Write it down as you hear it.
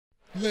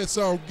Let's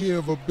all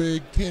give a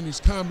big Kenny's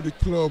Comedy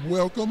Club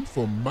welcome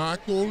for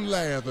Michael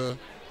Lather.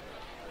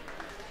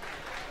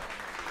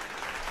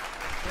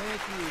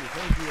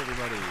 Thank you,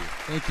 everybody.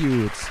 Thank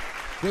you. It's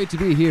great to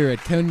be here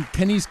at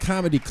Kenny's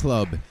Comedy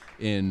Club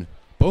in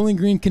Bowling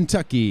Green,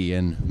 Kentucky.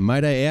 And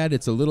might I add,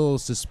 it's a little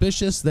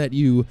suspicious that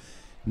you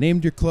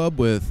named your club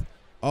with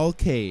all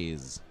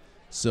K's.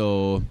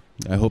 So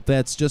I hope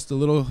that's just a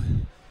little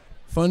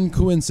fun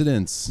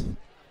coincidence.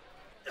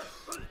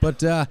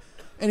 But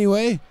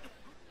anyway,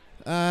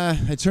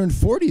 I turned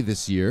 40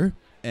 this year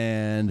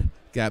and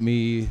got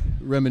me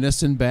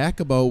reminiscing back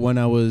about when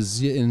I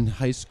was in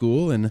high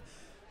school and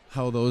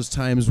how those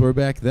times were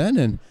back then.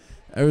 And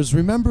I was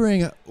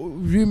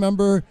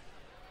remember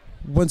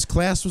once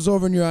class was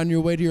over and you're on your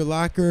way to your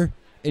locker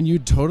and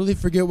you'd totally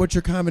forget what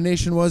your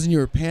combination was and you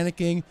were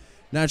panicking,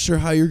 not sure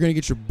how you're going to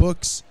get your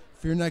books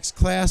for your next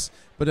class,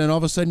 but then all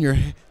of a sudden you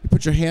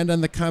put your hand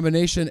on the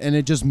combination and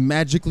it just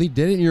magically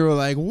did it and you were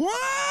like,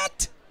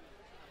 what?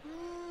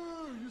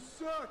 You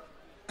suck.